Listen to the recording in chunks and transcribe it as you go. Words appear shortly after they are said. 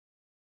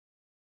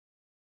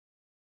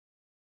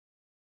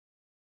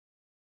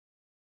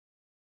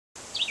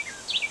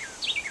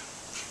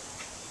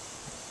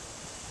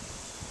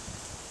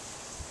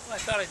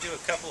thought I'd do a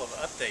couple of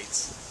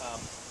updates.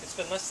 It's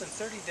been less than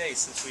 30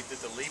 days since we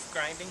did the leaf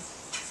grinding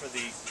for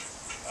the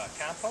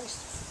compost,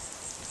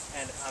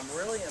 and I'm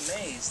really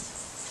amazed.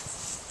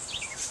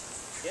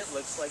 It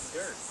looks like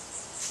dirt.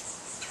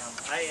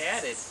 I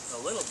added a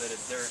little bit of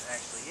dirt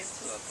actually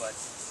into it, but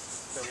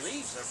the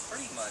leaves are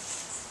pretty much,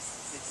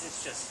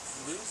 it's just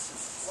loose and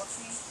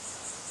fluffy.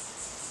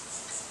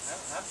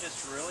 I'm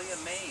just really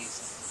amazed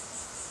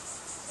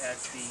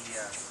at the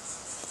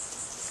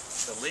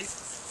leaf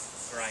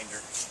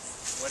grinder.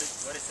 What it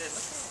did.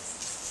 Look at it.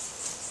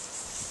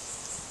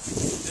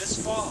 This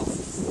fall,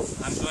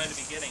 I'm going to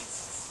be getting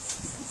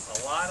a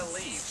lot of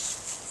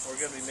leaves. We're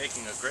going to be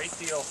making a great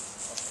deal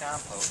of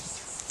compost.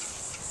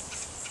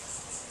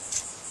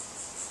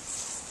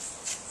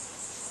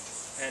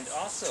 And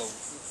also,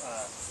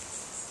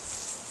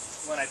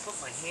 when I put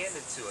my hand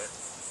into it,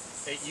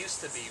 it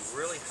used to be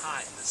really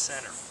hot in the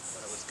center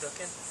when it was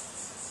cooking.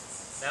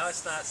 Now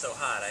it's not so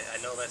hot. I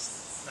know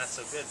that's not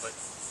so good, but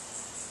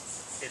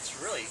it's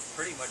really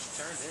pretty much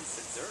turned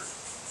into dirt.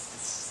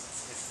 It's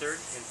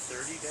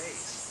 30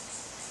 days.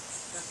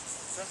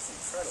 Just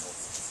incredible.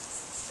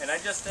 And I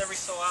just every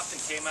so often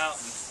came out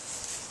and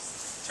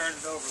turned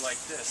it over like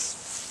this.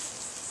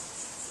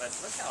 But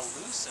look how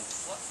loose and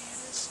fluffy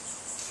it is.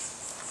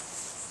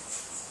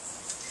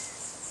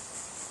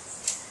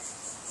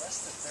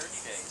 Less than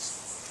 30 days.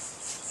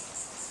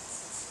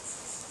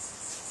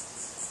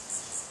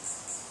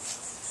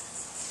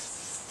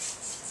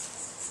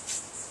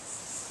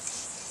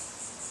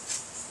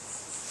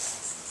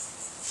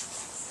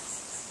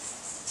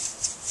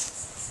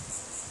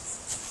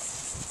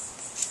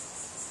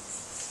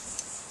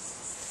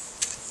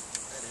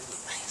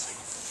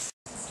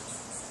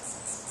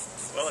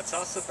 Well, it's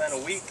also been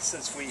a week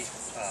since we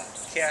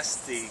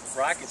cast the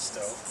rocket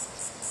stove,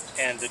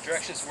 and the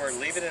directions were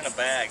leave it in a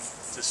bag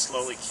to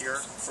slowly cure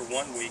for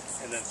 1 week,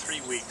 and then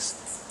 3 weeks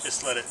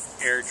just let it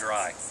air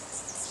dry.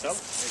 So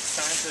it's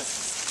time to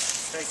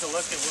take a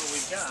look at what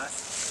we've got.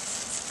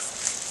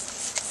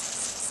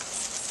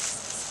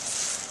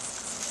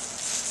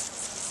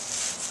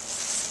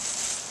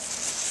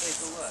 Let's take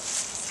a look.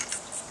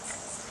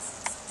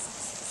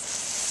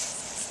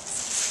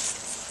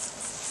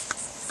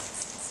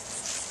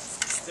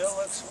 Still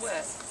looks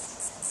wet,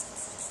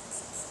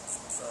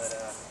 but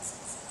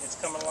it's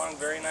coming along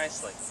very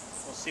nicely.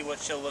 We'll see what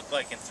she'll look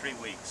like in 3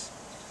 weeks.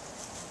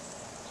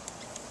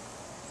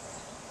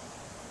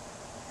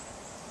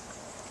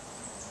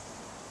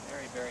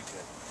 Very, very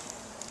good.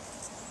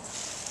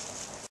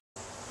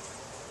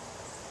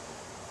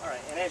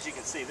 Alright, and as you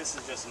can see, this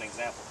is just an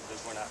example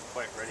because we're not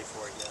quite ready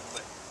for it yet,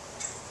 but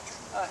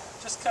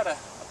just cut a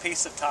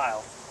piece of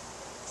tile.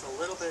 It's a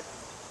little bit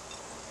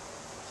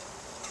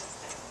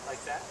like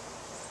that.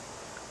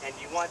 And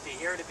you want the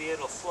air to be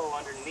able to flow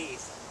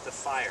underneath the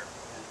fire.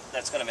 And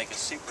that's going to make a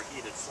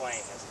superheated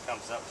flame as it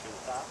comes up through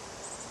the top.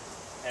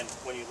 And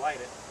when you light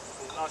it,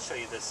 I'll show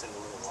you this in a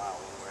little while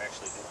when we're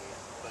actually doing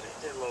it, but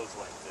it loads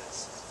like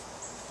this.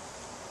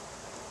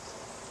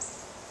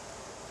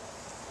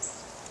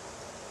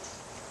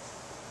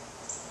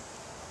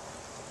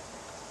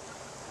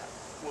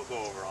 We'll go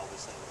over all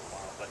this in a little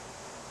while, but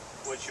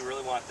what you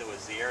really want though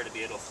is the air to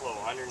be able to flow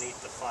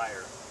underneath the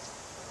fire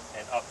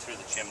and up through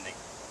the chimney.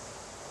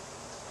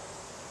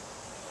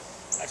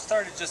 I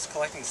started just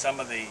collecting some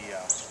of the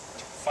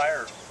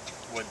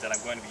firewood that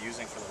I'm going to be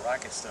using for the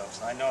rocket stoves.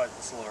 I know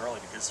it's a little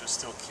early because they're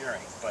still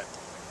curing, but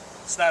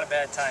it's not a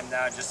bad time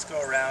now. Just go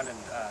around and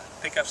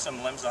pick up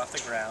some limbs off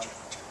the ground.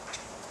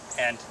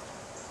 And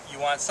you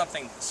want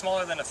something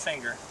smaller than a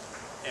finger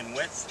in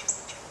width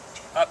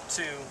up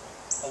to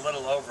a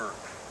little over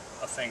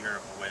a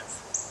finger of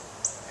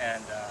width.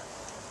 And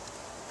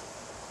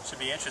it should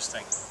be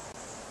interesting.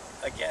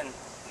 Again,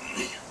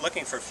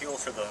 looking for fuel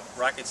for the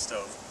rocket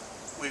stove.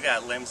 We've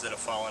got limbs that have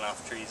fallen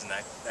off trees and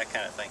that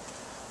kind of thing.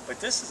 But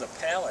this is a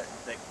pallet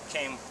that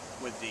came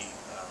with the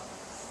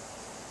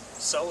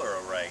solar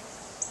array.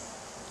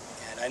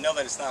 And I know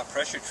that it's not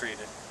pressure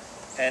treated.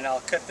 And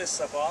I'll cut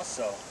this up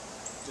also,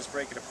 just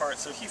break it apart.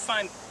 So if you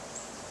find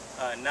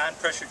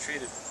non-pressure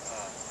treated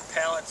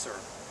pallets or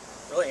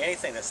really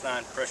anything that's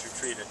non-pressure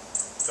treated,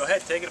 go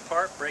ahead, take it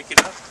apart, break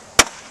it up,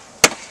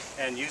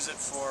 and use it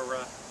for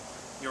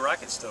your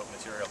rocket stove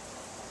material.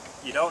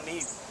 You don't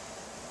need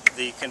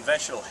the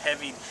conventional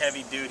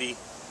heavy-duty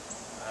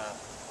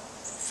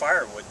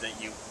firewood that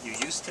you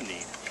used to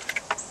need.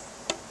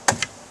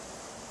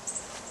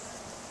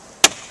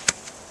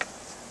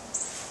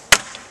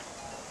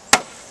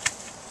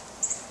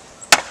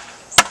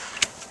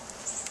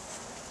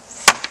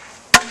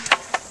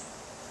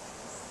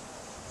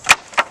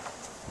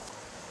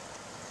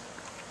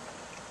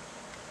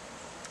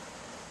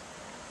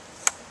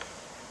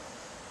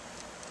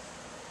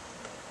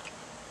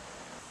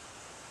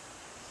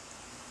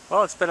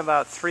 Well, it's been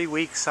about 3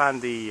 weeks on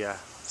the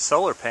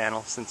solar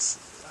panel since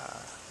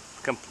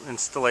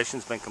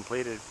installation's been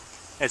completed.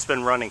 It's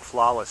been running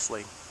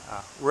flawlessly.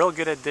 Real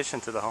good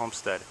addition to the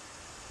homestead.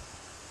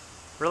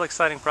 Real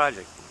exciting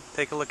project.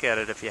 Take a look at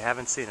it if you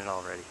haven't seen it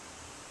already.